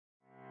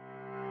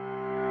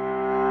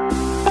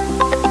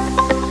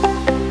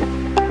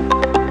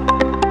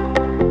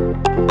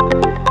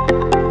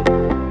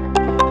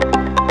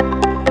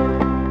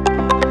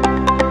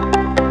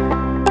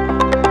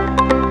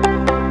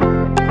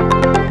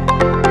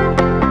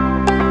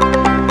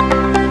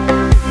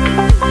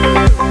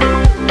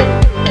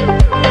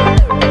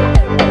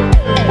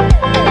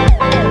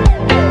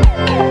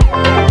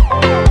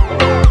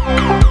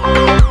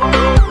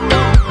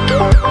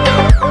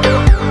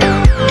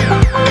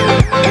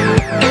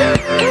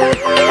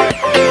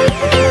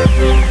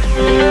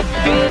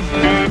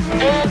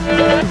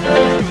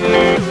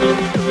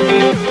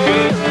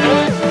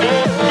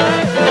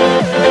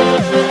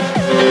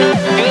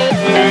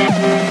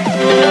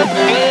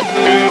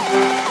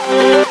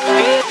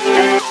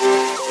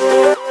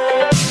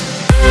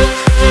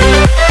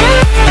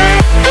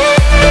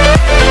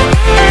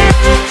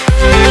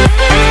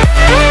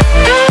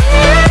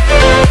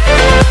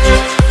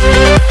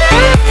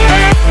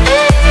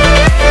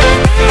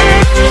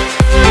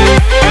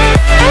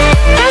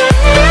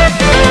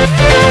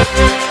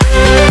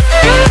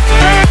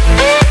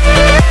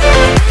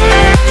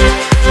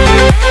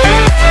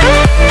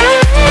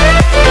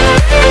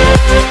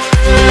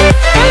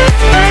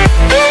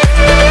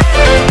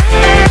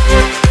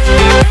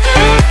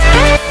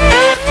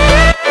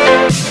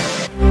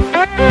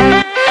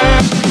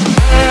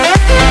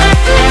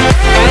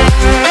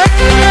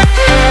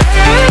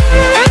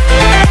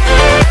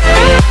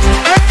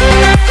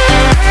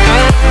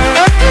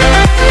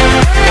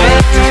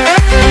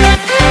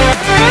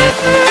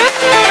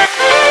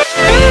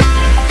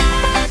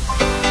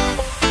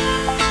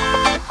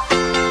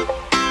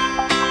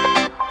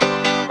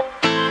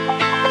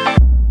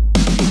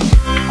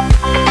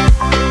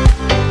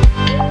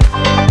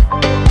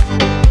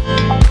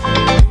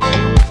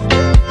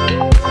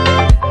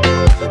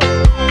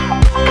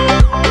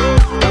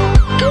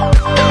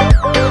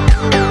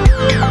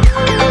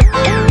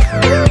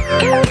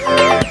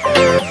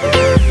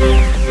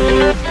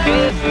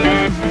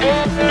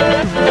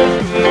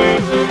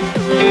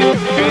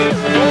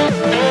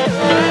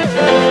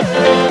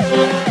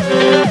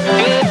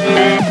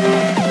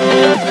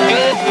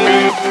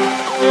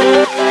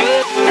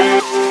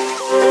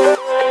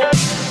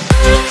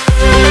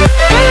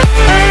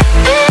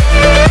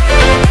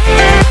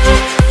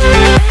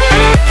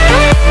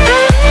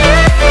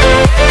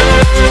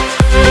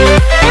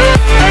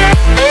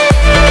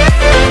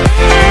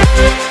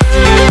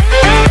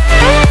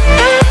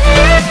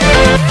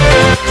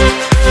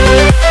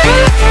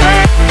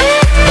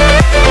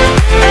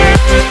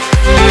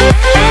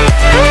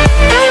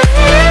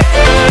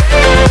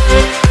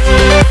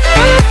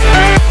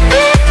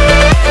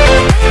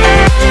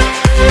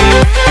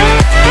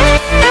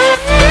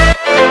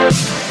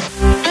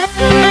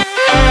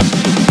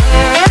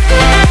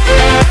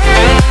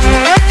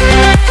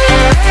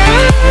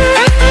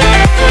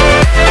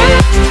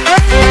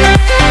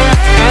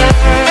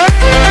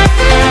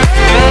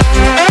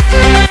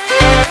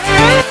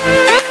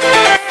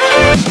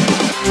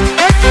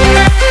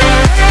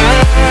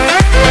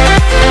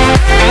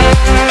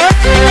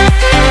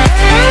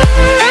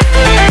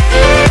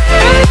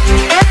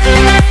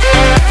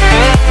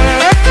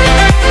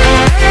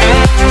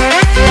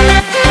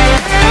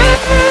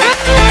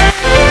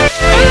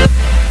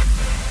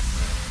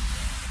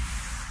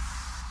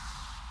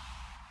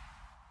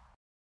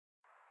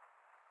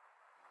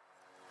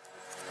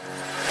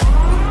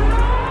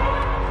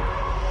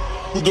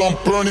We gon'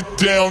 burn it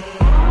down.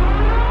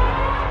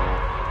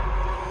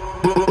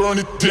 Burn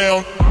it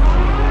down.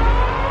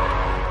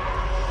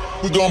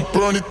 We gon'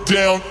 burn it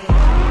down.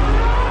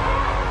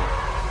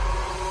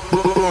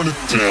 Burn it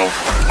down.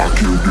 I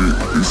killed it,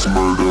 it's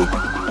murder.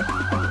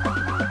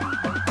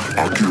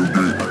 I killed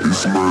it,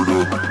 it's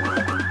murder.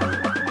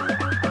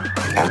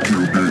 I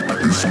killed it,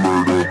 it's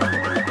murder.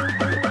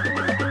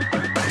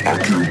 I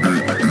killed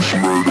it, it's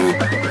murder.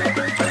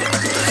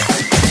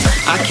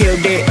 I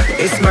killed it,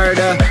 it's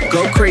murder,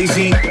 go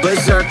crazy,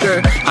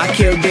 berserker. I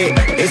killed it,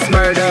 it's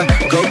murder,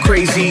 go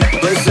crazy,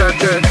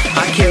 berserker.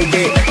 I killed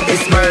it,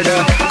 it's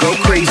murder, go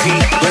crazy,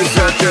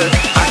 berserker.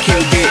 I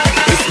killed it,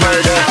 it's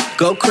murder,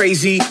 go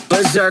crazy,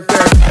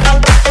 berserker.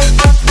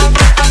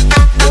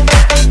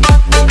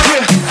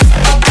 Yeah.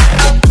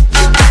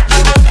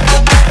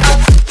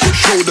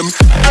 Show them.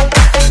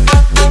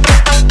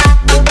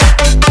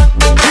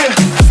 Yeah.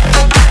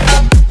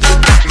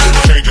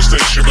 Change the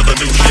station with a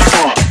new shit.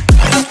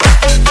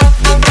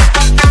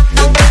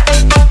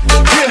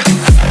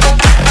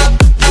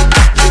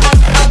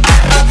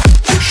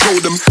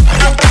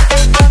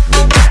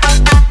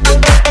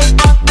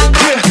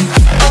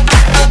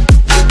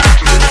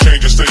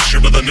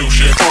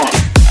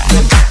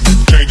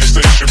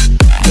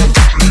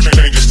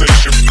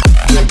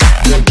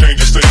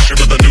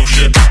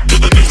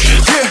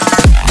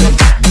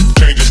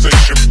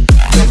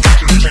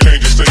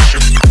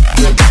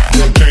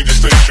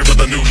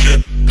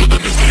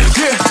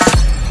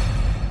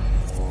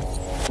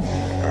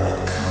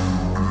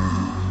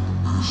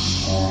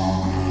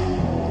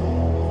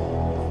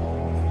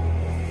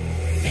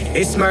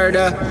 It's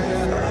murder.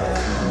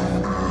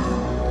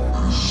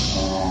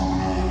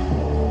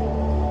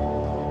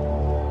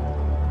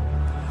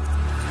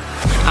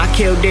 I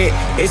killed it,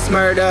 it's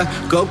murder,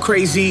 go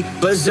crazy,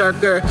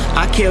 berserker.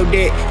 I killed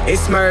it,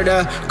 it's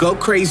murder, go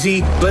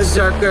crazy,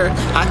 berserker.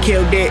 I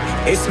killed it,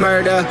 it's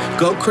murder,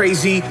 go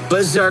crazy,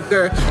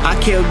 berserker. I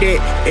killed it,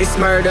 it's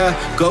murder,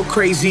 go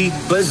crazy,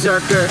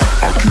 berserker.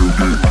 I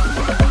killed it.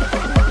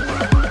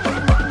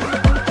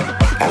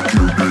 I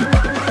killed it.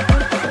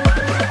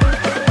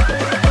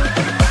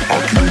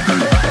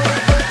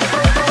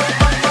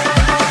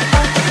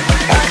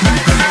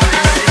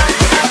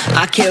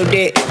 I killed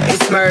it,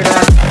 it's murder.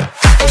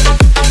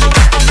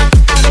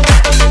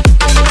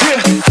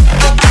 Yeah.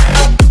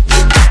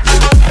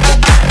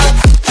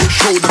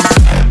 Show them.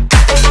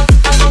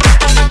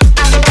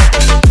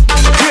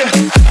 Yeah.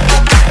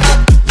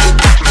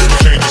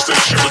 Change the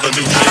station with a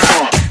new shit.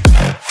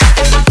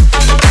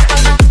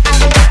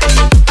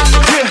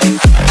 Yeah.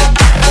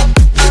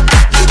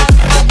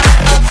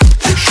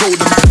 Show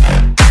them.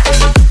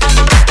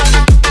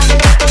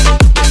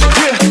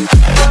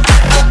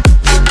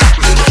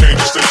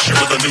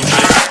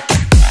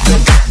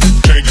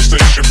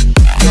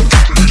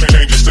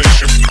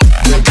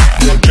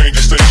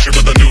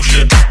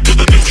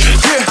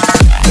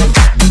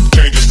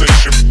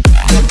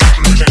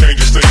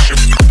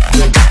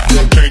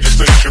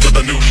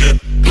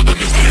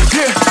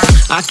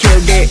 I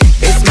killed it,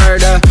 it's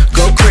murder,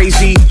 go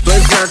crazy,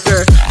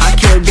 berserker. I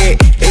killed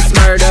it, it's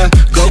murder,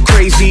 go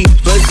crazy,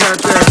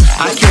 berserker.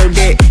 I killed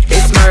it,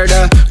 it's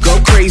murder, go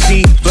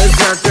crazy,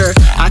 berserker.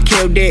 I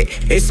killed it,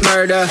 it's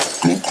murder,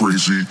 go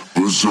crazy,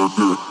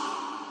 berserker.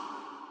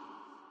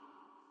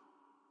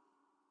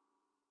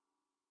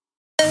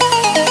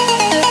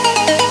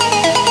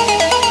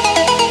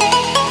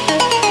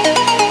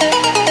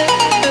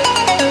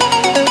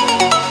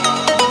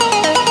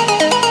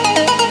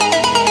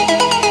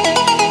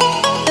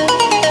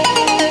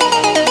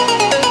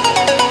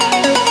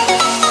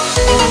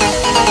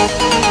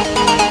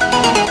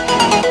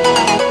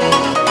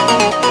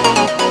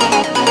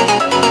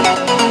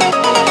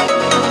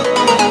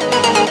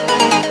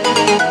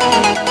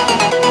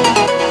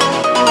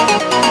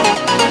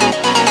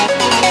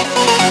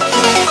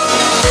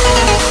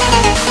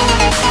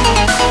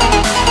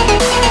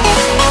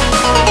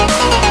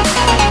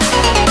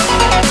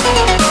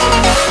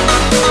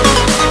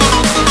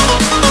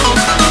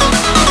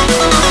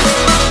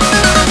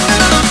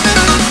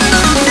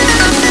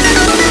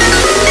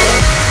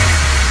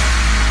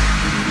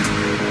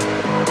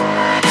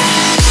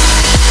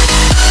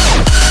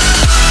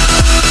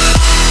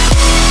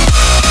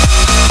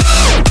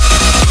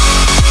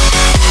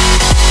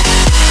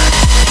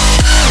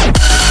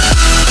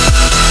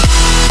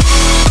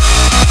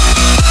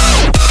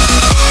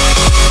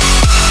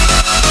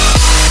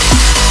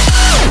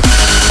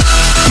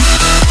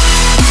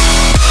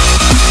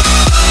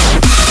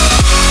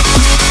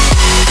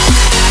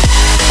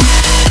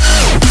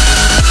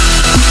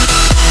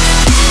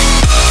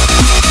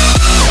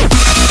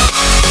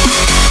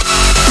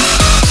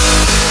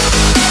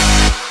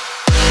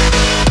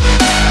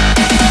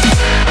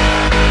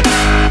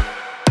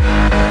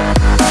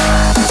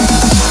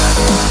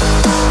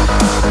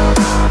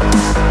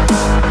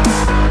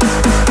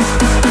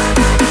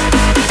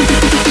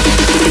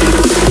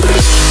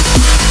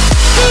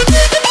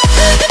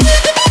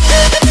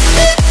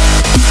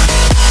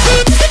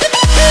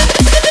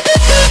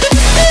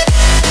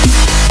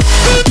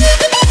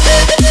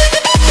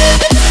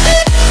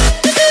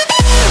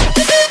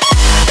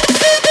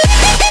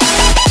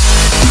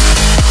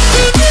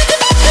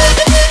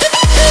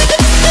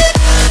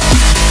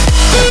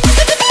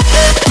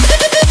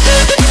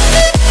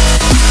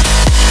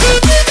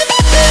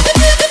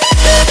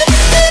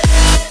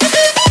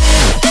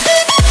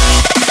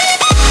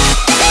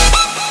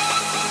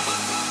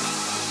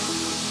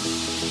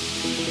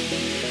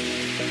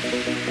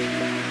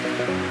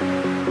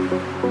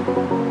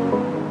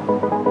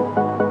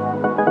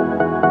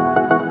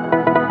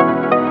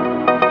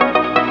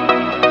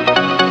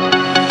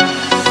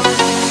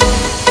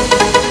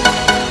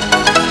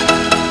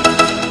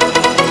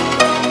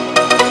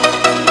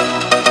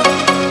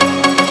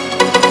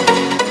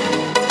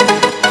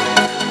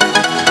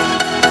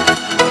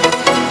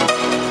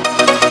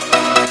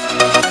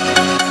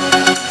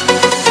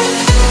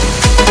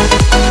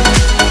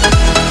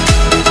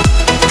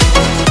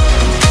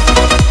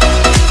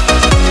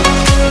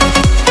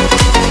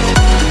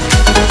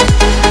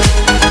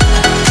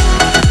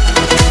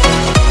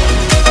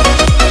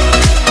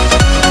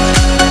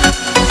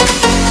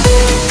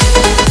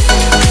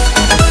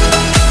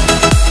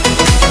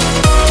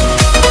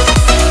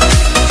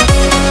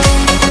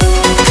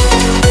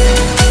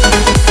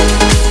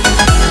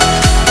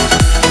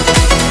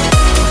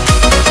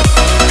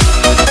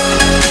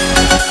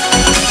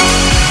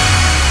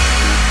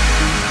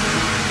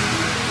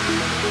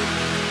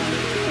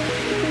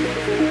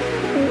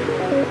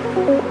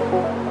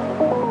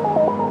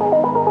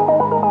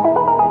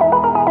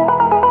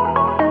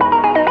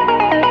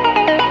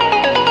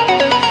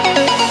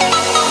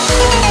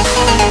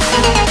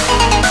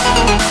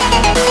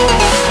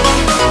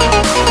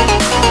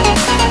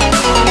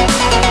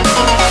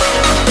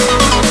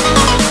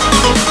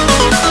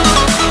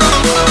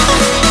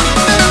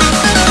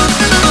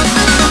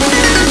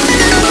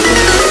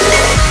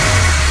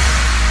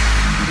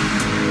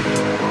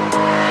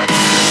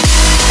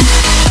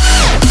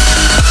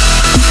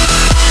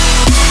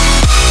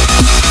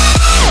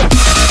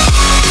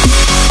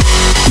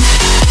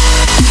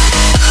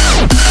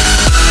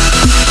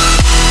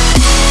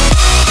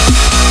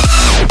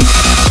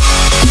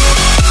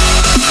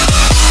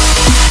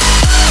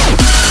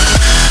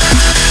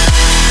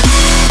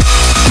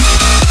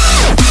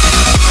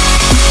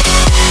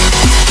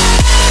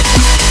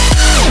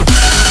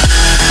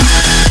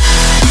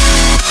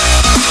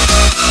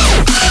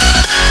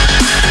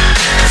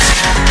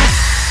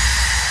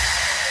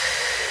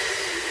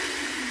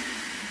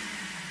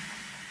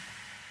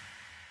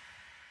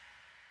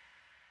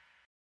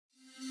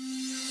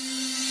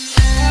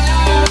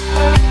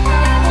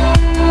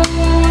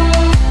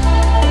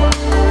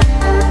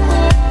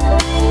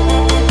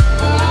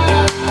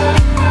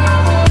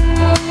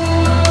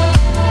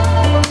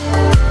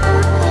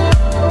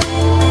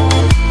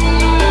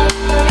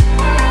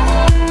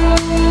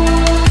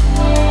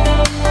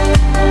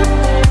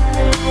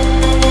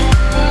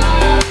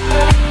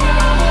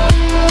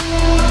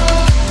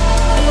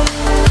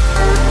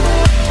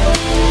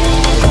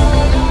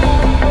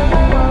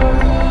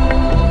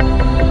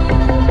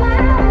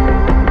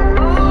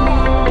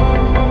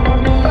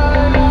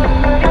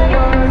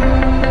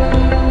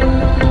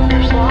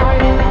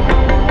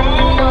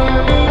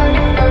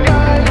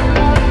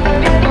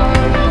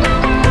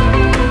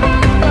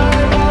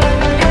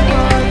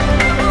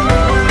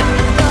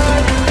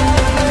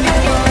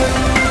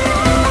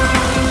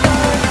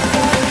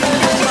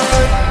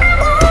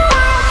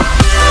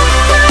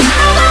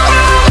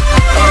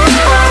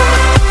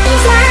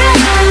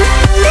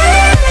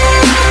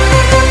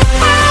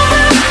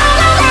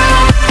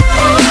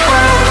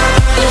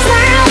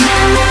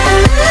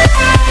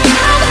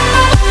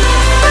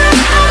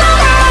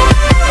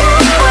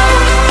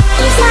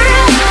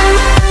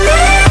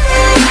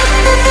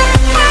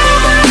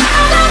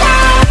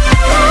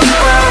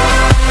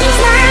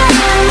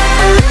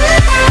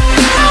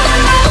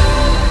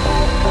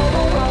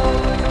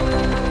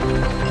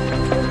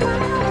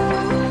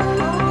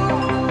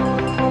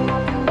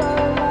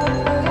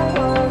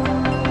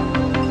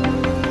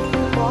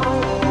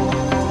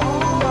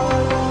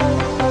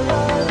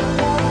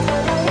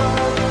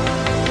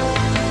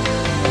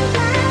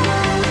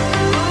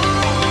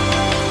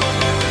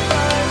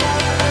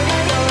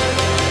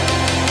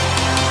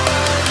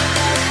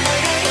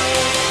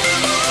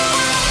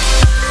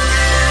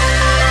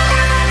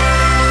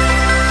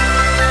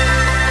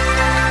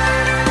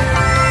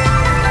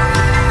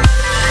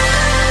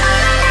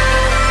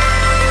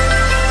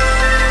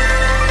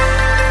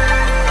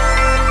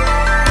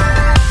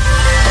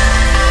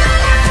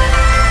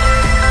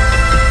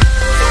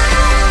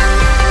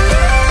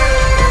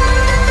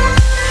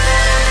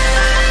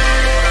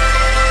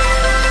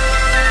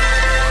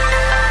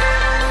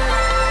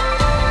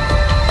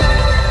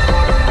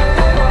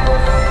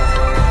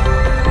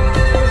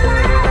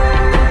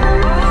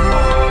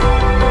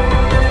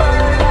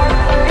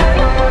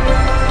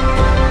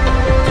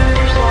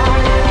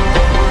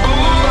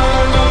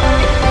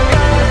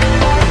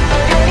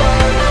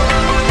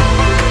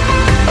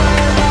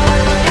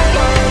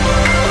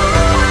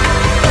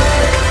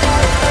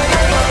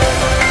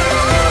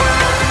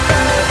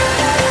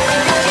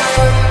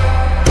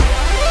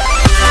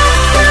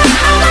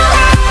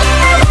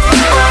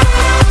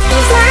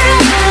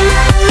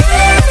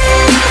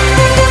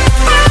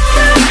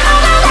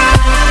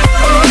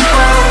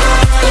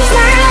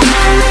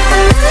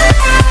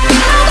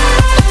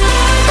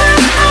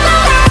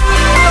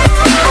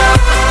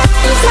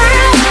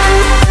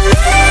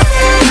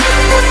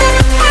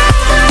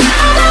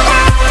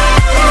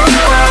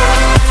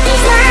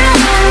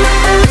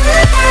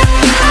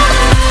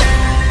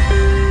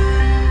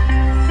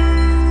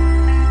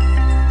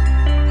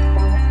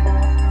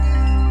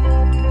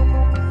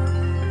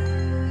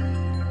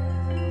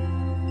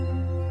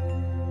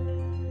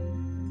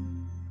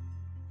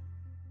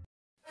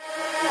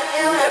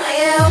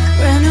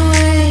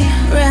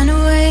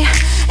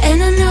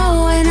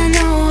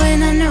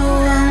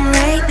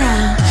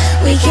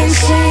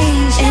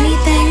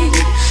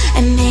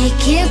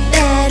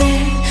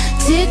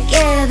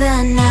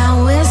 together,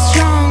 now we're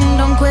strong,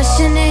 don't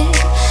question it.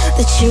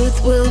 The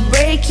truth will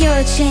break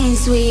your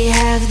chains, we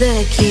have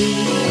the key.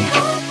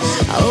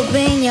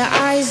 Open your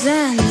eyes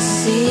and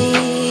see.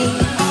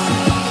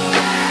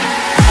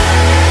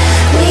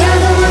 We are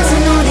the ones who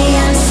know the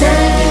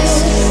answers,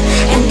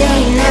 and they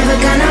ain't never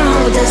gonna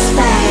hold us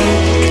back.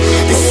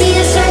 The sea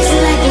is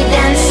rising like we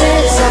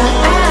dancers.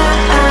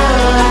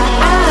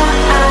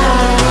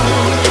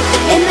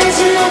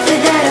 Imagine life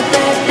without a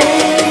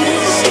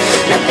purpose.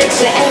 Now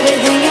picture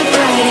everything you're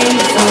fighting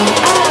for.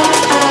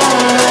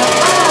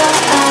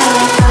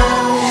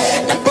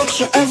 Now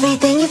picture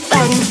everything you're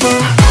fighting for.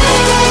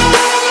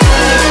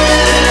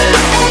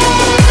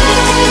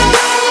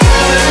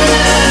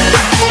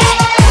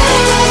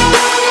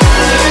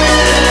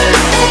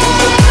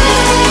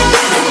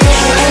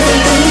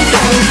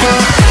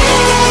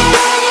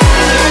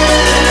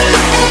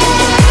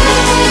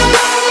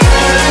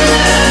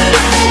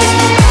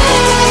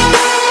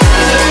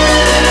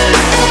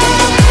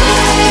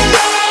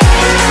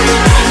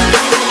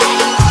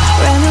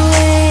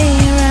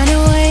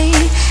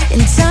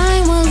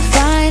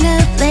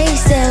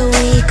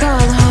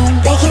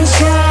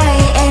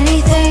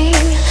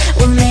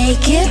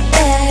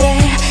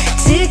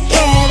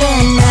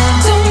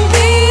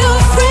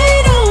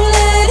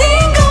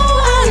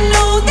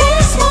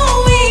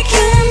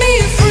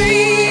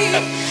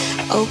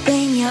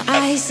 Open your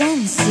eyes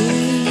and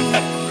see.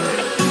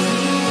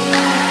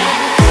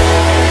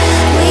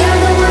 We are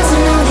the ones who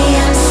know the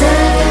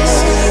answers,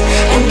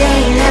 and they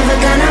ain't never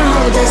gonna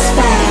hold us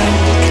back.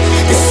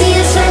 The sea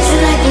is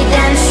rising like we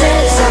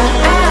dancers.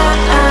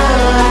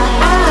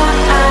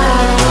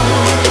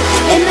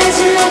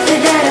 Imagine life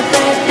without a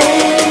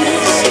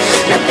purpose.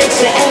 Now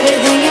picture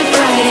everything you're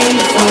fighting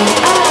for.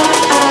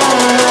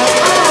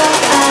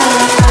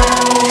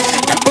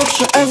 Now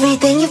picture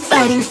everything you're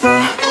fighting for.